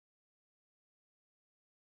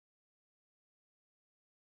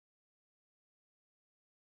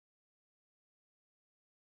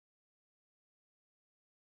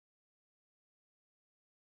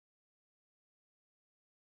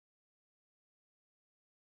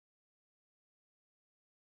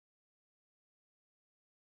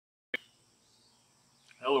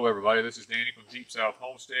Hello everybody, this is Danny from Deep South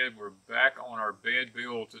Homestead. We're back on our bed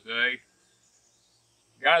build today.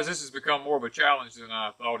 Guys, this has become more of a challenge than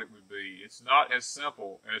I thought it would be. It's not as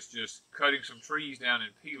simple as just cutting some trees down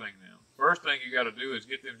and peeling them. First thing you got to do is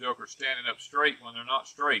get them jokers standing up straight when they're not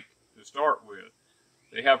straight to start with.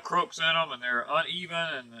 They have crooks in them and they're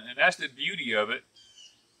uneven, and that's the beauty of it.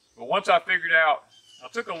 But once I figured out, I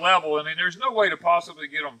took a level. I mean, there's no way to possibly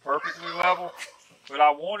get them perfectly level, but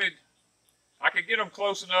I could get them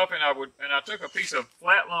close enough, and I took a piece of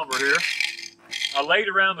flat lumber here. I laid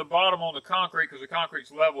around the bottom on the concrete because the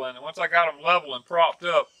concrete's level, and once I got them level and propped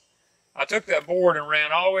up, I took that board and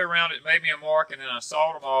ran all the way around it, made me a mark, and then I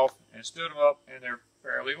sawed them off and stood them up, and they're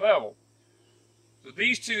fairly level. So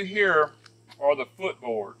these two here are the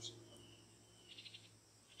footboards.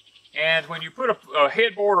 And when you put a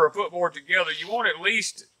headboard or a footboard together, you want at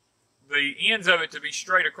least the ends of it to be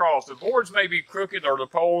straight across. The boards may be crooked or the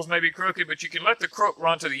poles may be crooked, but you can let the crook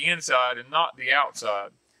run to the inside and not the outside.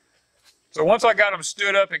 So once I got them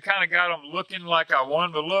stood up and kind of got them looking like I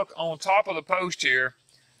want them to look, on top of the post here,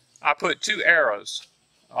 I put two arrows.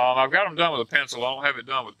 I've got them done with a pencil. I don't have it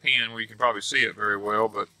done with a pen where you can probably see it very well,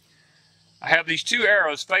 but I have these two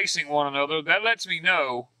arrows facing one another. That lets me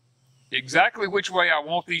know exactly which way I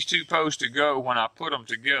want these two posts to go when I put them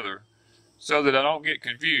together, so that I don't get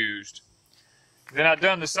confused. Then I've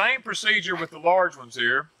done the same procedure with the large ones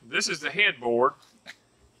here. This is the headboard.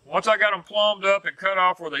 Once I got them plumbed up and cut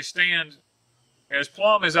off where they stand as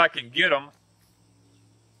plumb as I can get them,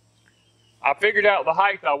 I figured out the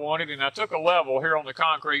height I wanted, and I took a level here on the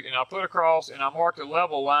concrete and I put across and I marked a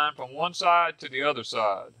level line from one side to the other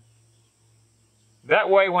side. That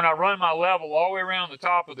way when I run my level all the way around the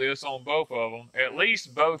top of this on both of them, at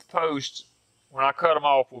least both posts when I cut them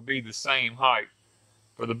off will be the same height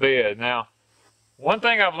for the bed. Now, one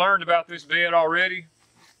thing I've learned about this bed already,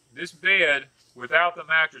 this bed without the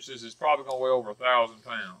mattresses is probably going to weigh over 1,000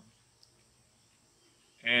 pounds.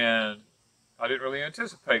 And I didn't really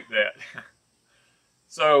anticipate that.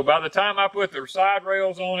 So by the time I put the side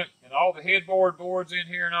rails on it and all the headboard boards in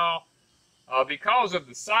here and all, because of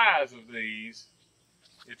the size of these,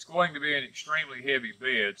 it's going to be an extremely heavy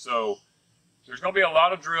bed. So there's going to be a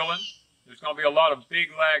lot of drilling. There's going to be a lot of big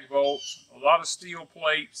lag bolts, a lot of steel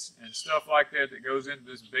plates and stuff like that that goes into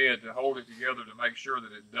this bed to hold it together to make sure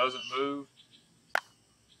that it doesn't move.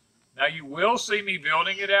 Now you will see me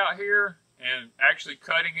building it out here and actually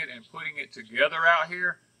cutting it and putting it together out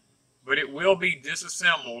here, but it will be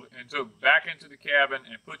disassembled and took back into the cabin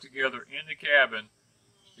and put together in the cabin,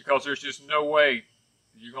 because there's just no way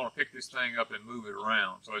you're going to pick this thing up and move it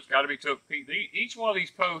around. So it's got to be took. Each one of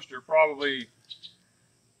these posts are probably,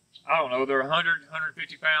 I don't know, they're 100,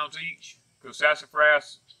 150 pounds each, because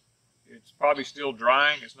sassafras, it's probably still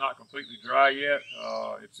drying. It's not completely dry yet.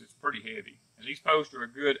 It's pretty heavy. And these posts are a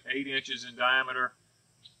good 8 inches in diameter.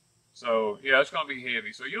 So, yeah, it's going to be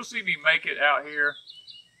heavy. So you'll see me make it out here,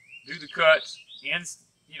 do the cuts, and,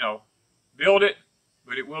 you know, build it,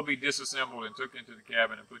 but it will be disassembled and took into the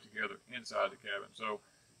cabin and put together inside the cabin. So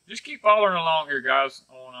just keep following along here, guys,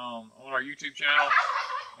 on our YouTube channel,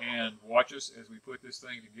 and watch us as we put this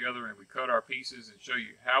thing together and we cut our pieces and show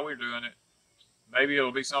you how we're doing it. Maybe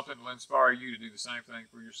it'll be something that will inspire you to do the same thing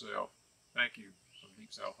for yourself. Thank you from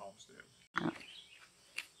Deep South Homestead.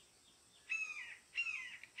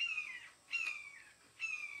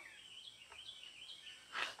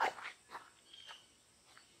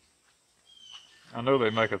 I know they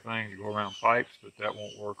make a thing to go around pipes, but that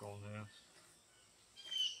won't work on this.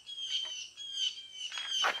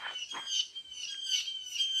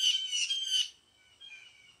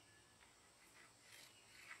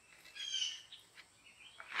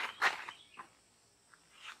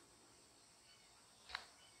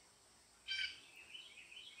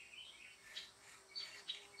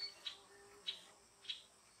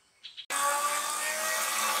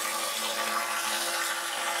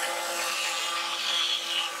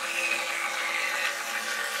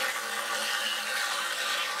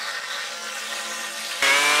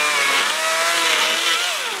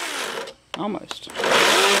 Almost.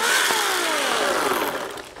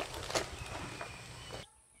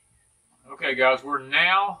 Okay guys, we're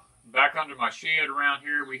now back under my shed around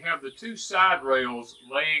here. We have the two side rails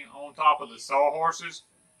laying on top of the sawhorses.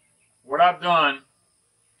 What I've done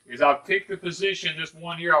is I've picked the position this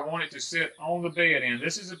one here I want it to sit on the bed in.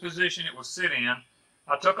 This is the position it will sit in.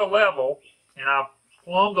 I took a level and I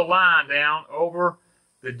plumbed the line down over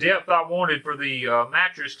the depth I wanted for the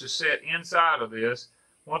mattress to sit inside of this.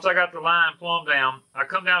 Once I got the line plumbed down, I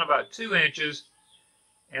come down about 2 inches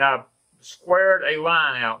and I squared a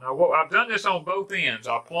line out. Now, I've done this on both ends.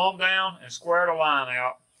 I plumbed down and squared a line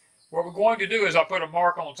out. What we're going to do is I put a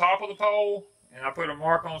mark on top of the pole and I put a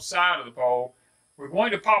mark on the side of the pole. We're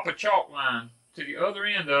going to pop a chalk line to the other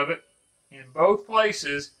end of it in both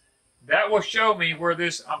places. That will show me where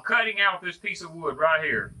this, I'm cutting out this piece of wood right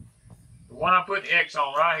here. The one I put the X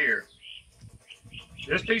on right here.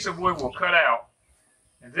 This piece of wood will cut out.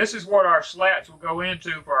 And this is what our slats will go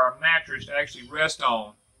into for our mattress to actually rest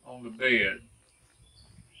on the bed.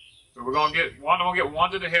 So we're going to get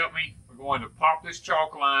Wanda to help me. We're going to pop this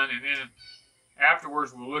chalk line, and then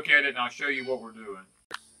afterwards we'll look at it and I'll show you what we're doing.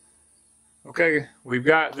 Okay, we've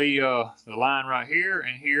got the line right here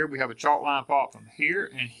and here. We have a chalk line pop from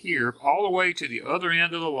here and here all the way to the other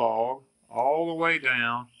end of the log, all the way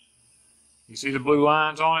down. You see the blue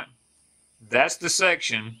lines on it? That's the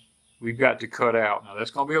section we've got to cut out. Now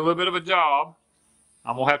that's going to be a little bit of a job.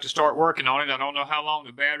 I'm going to have to start working on it. I don't know how long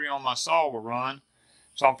the battery on my saw will run.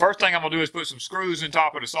 So the first thing I'm going to do is put some screws in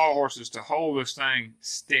top of the sawhorses to hold this thing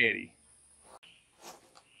steady.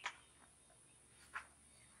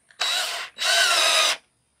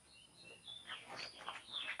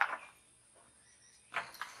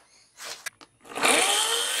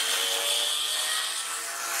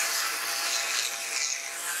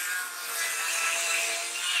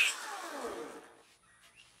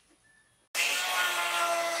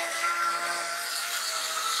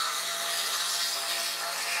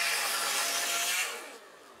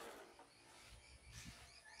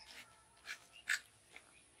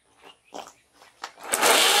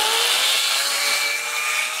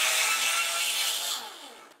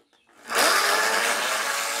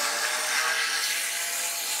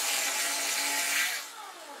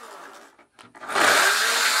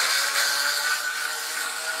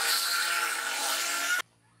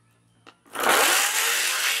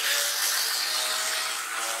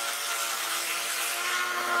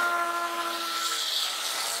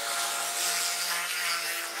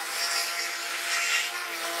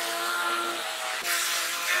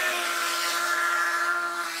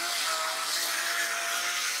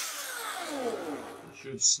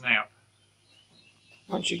 Should snap.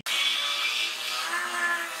 Once you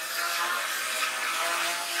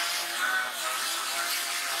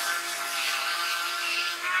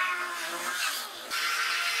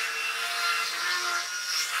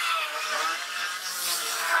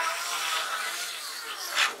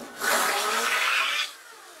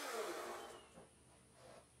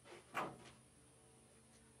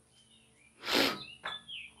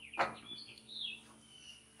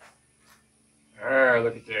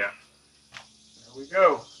look at that. There we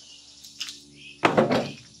go.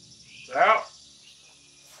 It's out.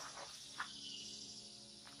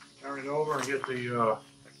 Turn it over and get the,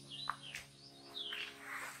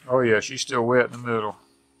 oh yeah, she's still wet in the middle.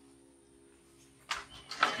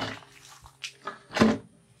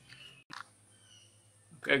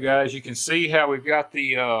 Okay guys, you can see how we've got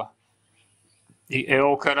the L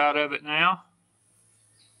cut out of it now.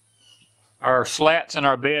 Our slats in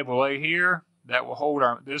our bed will lay here. That will hold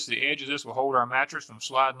the edge of this will hold our mattress from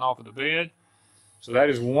sliding off of the bed. So that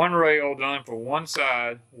is one rail done for one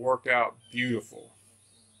side, worked out beautiful.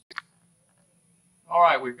 All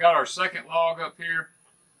right, we've got our second log up here.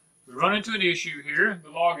 We run into an issue here.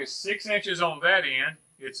 The log is 6 inches on that end.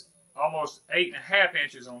 It's almost 8.5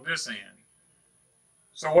 inches on this end.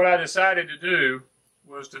 So what I decided to do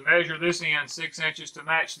was to measure this end 6 inches to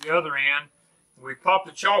match the other end. We popped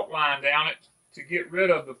the chalk line down it to get rid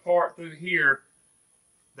of the part through here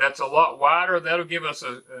that's a lot wider. That'll give us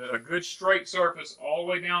a good straight surface all the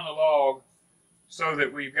way down the log so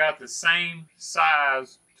that we've got the same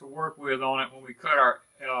size to work with on it when we cut our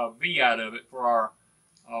V out of it for our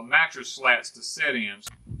mattress slats to set in.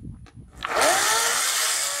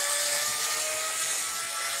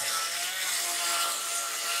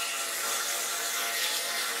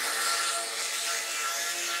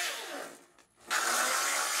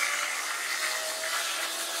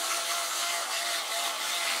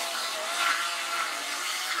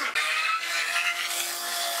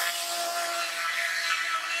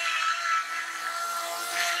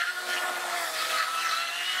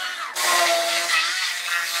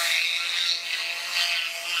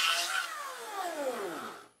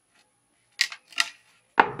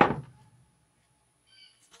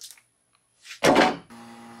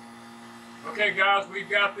 Okay guys, we've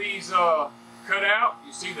got these cut out.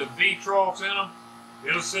 You see the V troughs in them.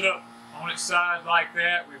 It'll sit up on its side like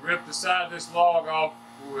that. We ripped the side of this log off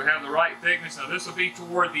where we have the right thickness. Now this will be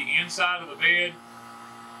toward the inside of the bed.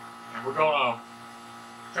 And we're going to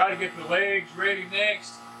try to get the legs ready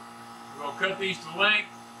next. We're going to cut these to length.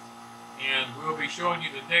 And we'll be showing you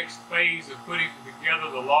the next phase of putting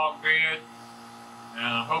together the log bed. And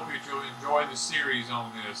I hope that you'll enjoy the series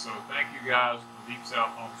on this. So thank you guys from Deep South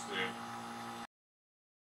Homestead.